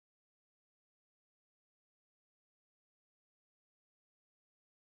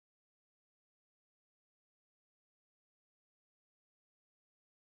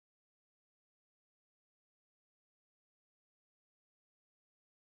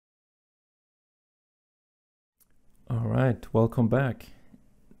Alright, welcome back.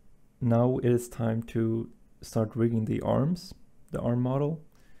 Now it is time to start rigging the arms, the arm model.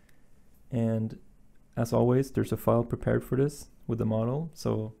 And as always, there's a file prepared for this with the model.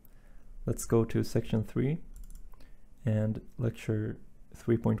 So let's go to section 3 and lecture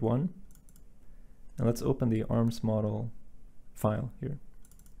 3.1. And let's open the arms model file here.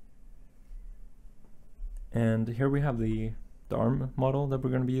 And here we have the arm model that we're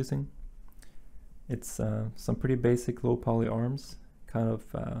going to be using. It's some pretty basic low poly arms, kind of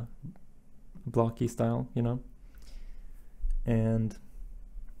blocky style, you know. And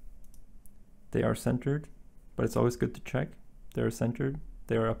they are centered, but it's always good to check. They're centered,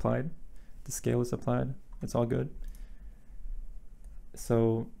 they are applied, the scale is applied, it's all good.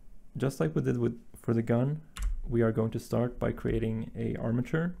 So just like we did for the gun, we are going to start by creating a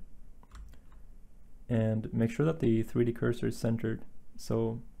armature and make sure that the 3D cursor is centered.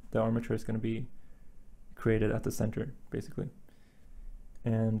 So the armature is going to be created at the center, basically.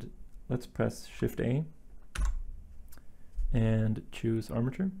 And let's press Shift A and choose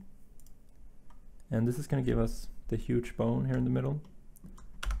armature. And this is going to give us the huge bone here in the middle.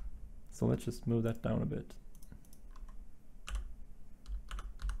 So let's just move that down a bit.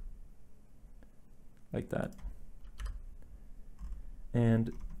 Like that.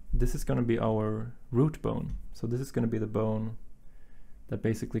 And this is going to be our root bone. So this is going to be the bone that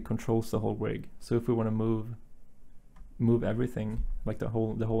basically controls the whole rig. So if we want to move everything, like the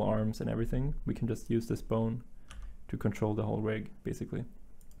whole arms and everything, we can just use this bone to control the whole rig, basically.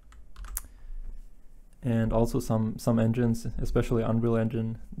 And also some engines, especially Unreal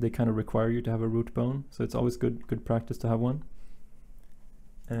Engine, they kind of require you to have a root bone, so it's always good practice to have one.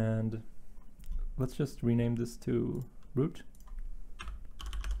 And let's just rename this to root.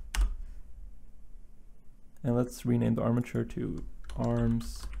 And let's rename the armature to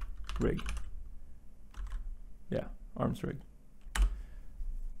arms rig. Yeah, arms rig.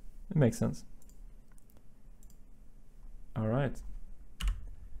 It makes sense. All right.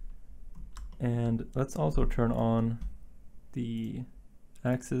 And let's also turn on the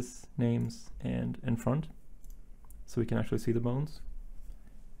axis names and in front so we can actually see the bones.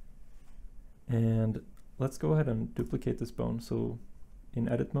 And let's go ahead and duplicate this bone. So in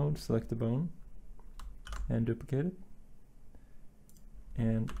edit mode, select the bone and duplicate it.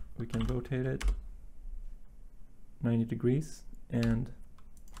 And we can rotate it 90 degrees and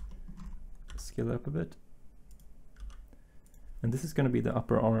scale it up a bit. And this is going to be the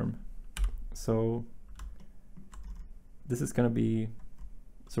upper arm. So this is going to be,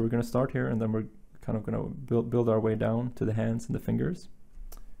 so we're going to start here and then we're kind of going to build our way down to the hands and the fingers.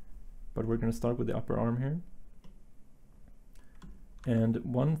 But we're going to start with the upper arm here. And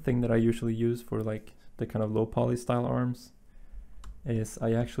one thing that I usually use for like the kind of low poly style arms is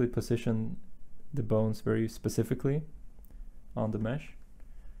I actually position the bones very specifically on the mesh.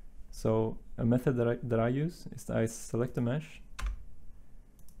 So a method that I use is that I select the mesh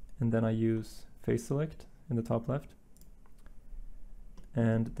and then I use face select in the top left,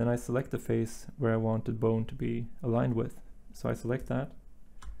 and then I select the face where I want the bone to be aligned with. So I select that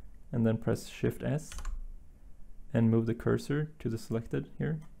and then press Shift S and move the cursor to the selected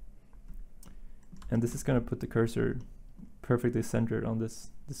here, and this is going to put the cursor perfectly centered on this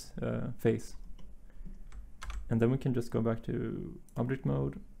face. And then we can just go back to object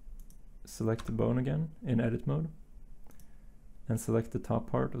mode, select the bone again in edit mode, and select the top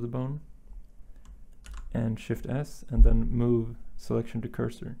part of the bone, and Shift S, and then move selection to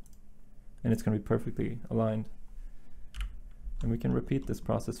cursor, and it's going to be perfectly aligned. And we can repeat this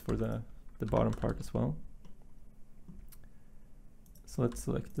process for the bottom part as well. So let's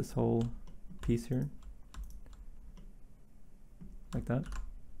select this whole piece here, like that,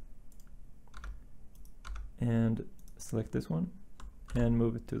 and select this one and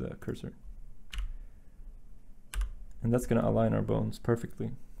move it to the cursor. And that's going to align our bones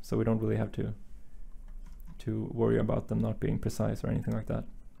perfectly, so we don't really have to worry about them not being precise or anything like that.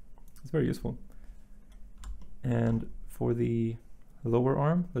 It's very useful. And for the lower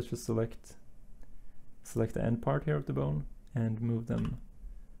arm, let's just select the end part here of the bone and move them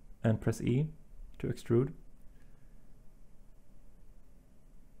and press E to extrude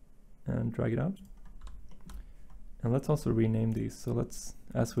and drag it out. And let's also rename these. So let's,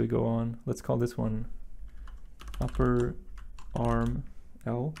 as we go on, let's call this one upper arm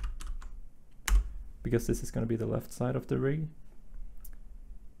L, because this is going to be the left side of the rig.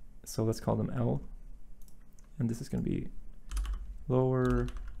 So let's call them L, and this is going to be lower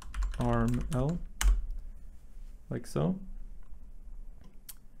arm L, like so.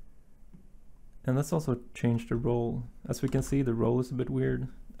 And let's also change the roll. As we can see, the roll is a bit weird.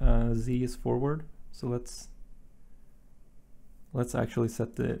 Z is forward, so let's let's actually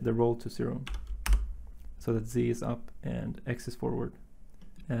set the roll to 0, so that Z is up and X is forward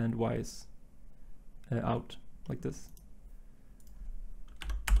and Y is out, like this.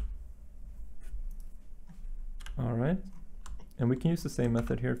 All right, and we can use the same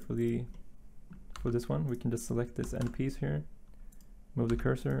method here for this one. We can just select this end piece here, move the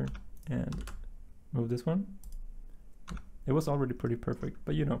cursor, and move this one. It was already pretty perfect,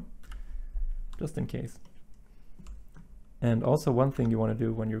 but you know, just in case. And also one thing you want to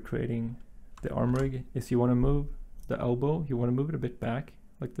do when you're creating the arm rig is you want to move the elbow, you want to move it a bit back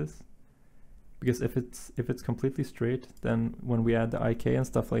like this. Because if it's completely straight, then when we add the IK and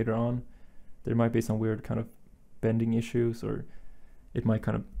stuff later on, there might be some weird kind of bending issues, or it might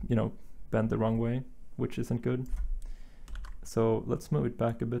kind of, you know, bend the wrong way, which isn't good. So let's move it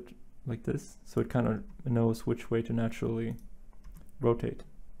back a bit like this, so it kind of knows which way to naturally rotate.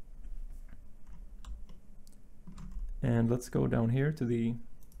 And let's go down here to the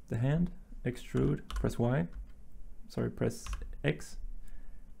hand, extrude, press X,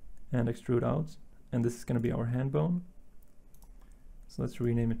 and extrude out, and this is going to be our hand bone. So let's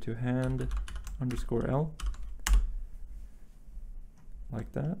rename it to hand_L,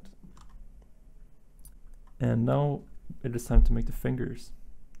 like that. And now it is time to make the fingers.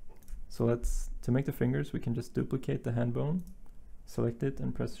 So to make the fingers, we can just duplicate the hand bone, select it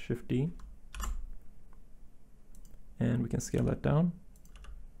and press Shift D, and we can scale that down.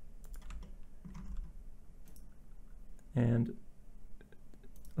 And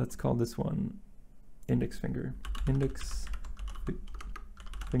let's call this one index finger. Index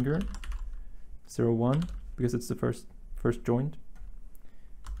finger 0, 1, because it's the first joint,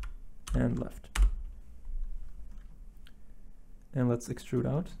 and left. And let's extrude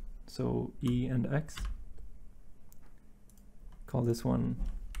out. So E and X. Call this one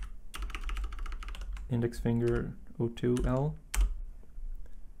index finger 02L.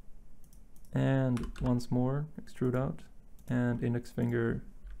 And once more, extrude out, and index finger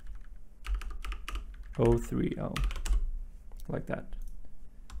 03L, like that.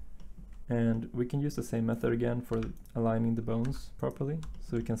 And we can use the same method again for aligning the bones properly.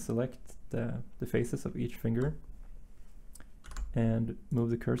 So we can select the faces of each finger and move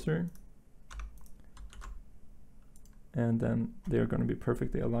the cursor, and then they're going to be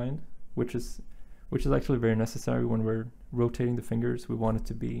perfectly aligned, which is actually very necessary when we're rotating the fingers. We want it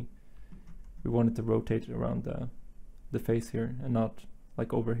to rotate around the face here and not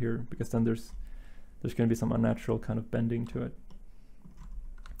like over here, because then there's going to be some unnatural kind of bending to it.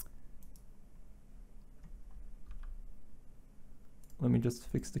 Let me just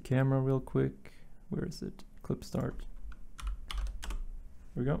fix the camera real quick. Where is it? Clip start.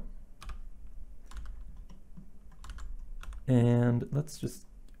 There we go. And let's just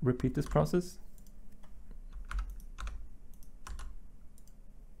repeat this process.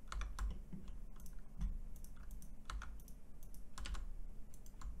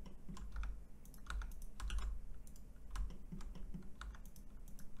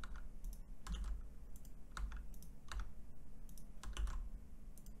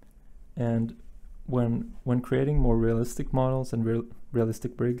 And when creating more realistic models and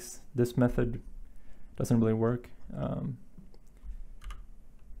realistic rigs, this method doesn't really work,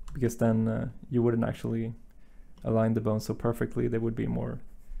 because then you wouldn't actually align the bones so perfectly. They would be more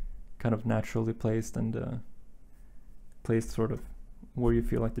kind of naturally placed and placed sort of where you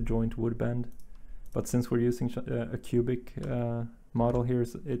feel like the joint would bend. But since we're using a cubic model here,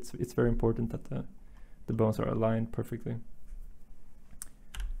 it's very important that the bones are aligned perfectly.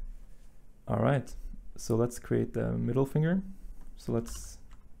 All right, so let's create the middle finger. So let's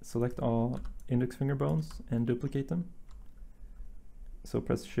select all index finger bones and duplicate them. So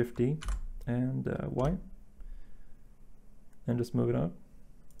press Shift D and Y, and just move it out.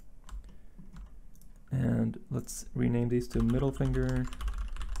 And let's rename these to middle finger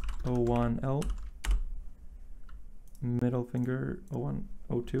 01L, middle finger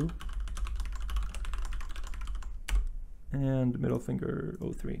 0102, and middle finger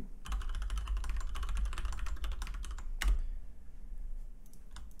 03.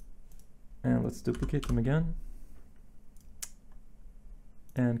 And let's duplicate them again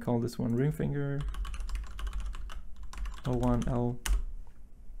and call this one ring finger 01L,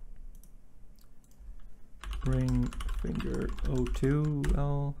 ring finger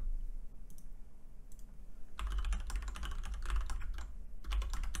 02L,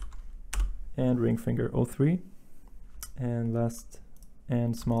 and ring finger 03. And last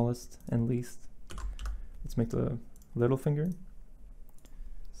and smallest and least, let's make the little finger.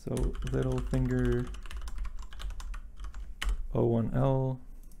 So little finger 01L,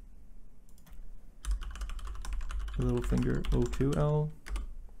 the little finger O2L,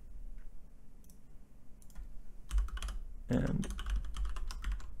 and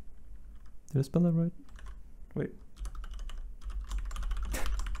did I spell that right? Wait.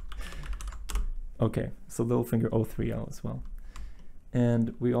 Okay, so little finger O3L as well.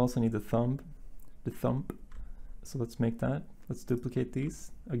 And we also need the thumb. So let's make that. Let's duplicate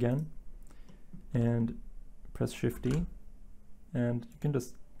these again and press Shift D. And you can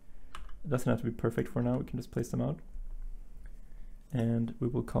just, it doesn't have to be perfect for now, we can just place them out. And we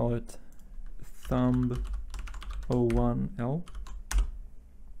will call it thumb O1L,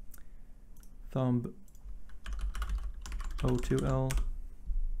 thumb O2L,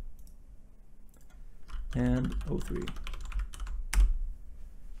 and O3,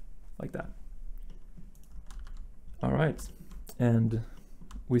 like that. All right, and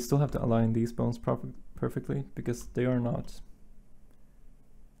we still have to align these bones perfectly because they are not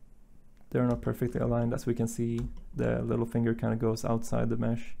perfectly aligned. As we can see, the little finger kind of goes outside the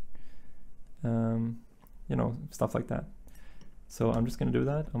mesh, you know, stuff like that. So I'm just going to do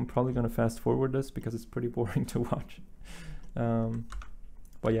that. I'm probably going to fast forward this because it's pretty boring to watch.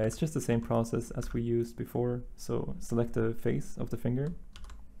 But yeah, it's just the same process as we used before. So select the face of the finger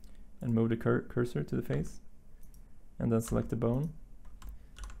and move the cursor to the face, and then select the bone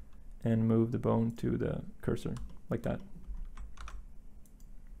and move the bone to the cursor, like that.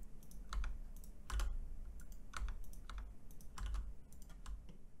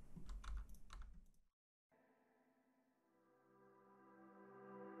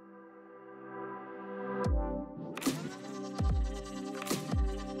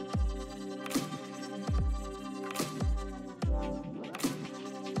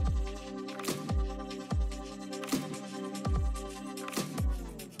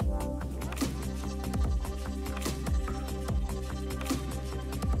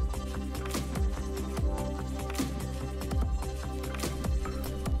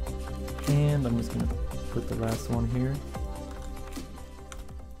 And I'm just going to put the last one here,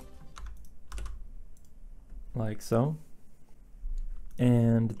 like so.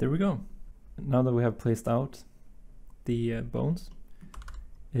 And there we go. Now that we have placed out the bones,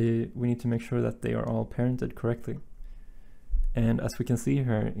 we need to make sure that they are all parented correctly. And as we can see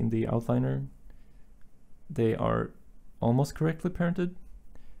here in the outliner, they are almost correctly parented,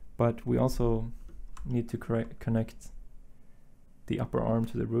 but we also need to connect the upper arm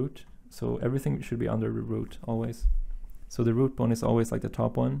to the root. So everything should be under the root always. So the root bone is always like the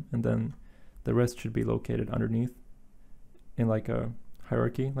top one, and then the rest should be located underneath in like a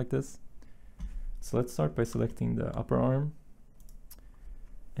hierarchy like this. So let's start by selecting the upper arm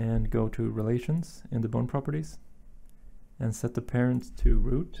and go to Relations in the bone properties and set the parent to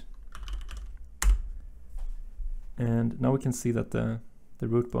root. And now we can see that the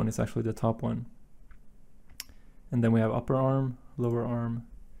root bone is actually the top one. And then we have upper arm, lower arm,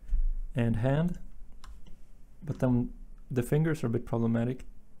 and hand. But then the fingers are a bit problematic.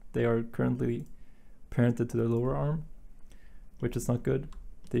 They are currently parented to the lower arm, which is not good.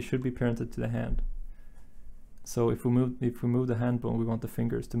 They should be parented to the hand. So if we move the hand bone, we want the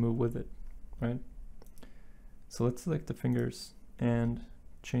fingers to move with it, right? So let's select the fingers and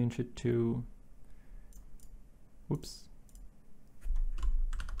change it to, whoops.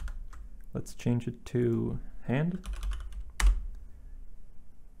 Let's change it to hand.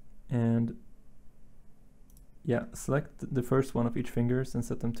 And yeah, select the first one of each fingers and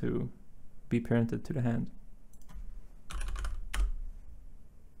set them to be parented to the hand.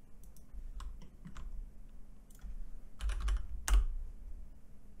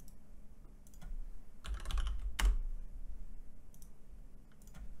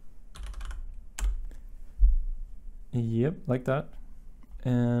 Yep, like that.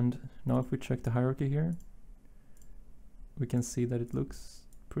 And now if we check the hierarchy here, we can see that it looks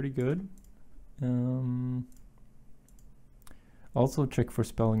pretty good. Also check for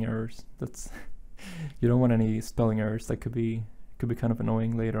spelling errors. That's you don't want any spelling errors. That could be kind of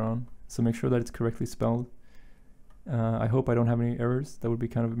annoying later on. So make sure that it's correctly spelled. I hope I don't have any errors. That would be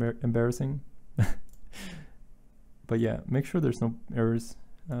kind of embarrassing. But yeah, make sure there's no errors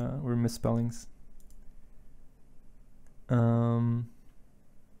or misspellings.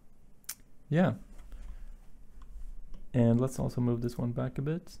 Yeah. And let's also move this one back a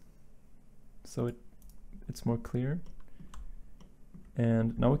bit so it's more clear.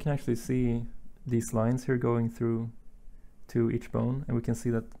 And now we can actually see these lines here going through to each bone, and we can see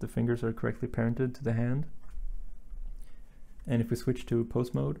that the fingers are correctly parented to the hand. And if we switch to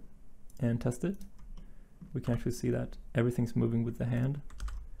post mode and test it, we can actually see that everything's moving with the hand,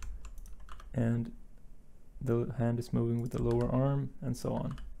 and the hand is moving with the lower arm, and so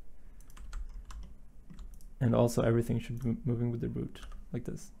on. And also everything should be moving with the root, like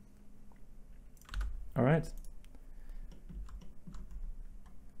this. All right.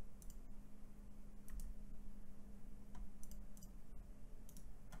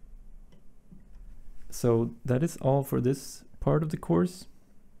 So that is all for this part of the course.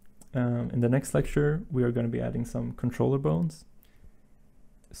 In the next lecture, we are going to be adding some controller bones.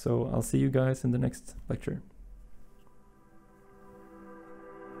 So I'll see you guys in the next lecture.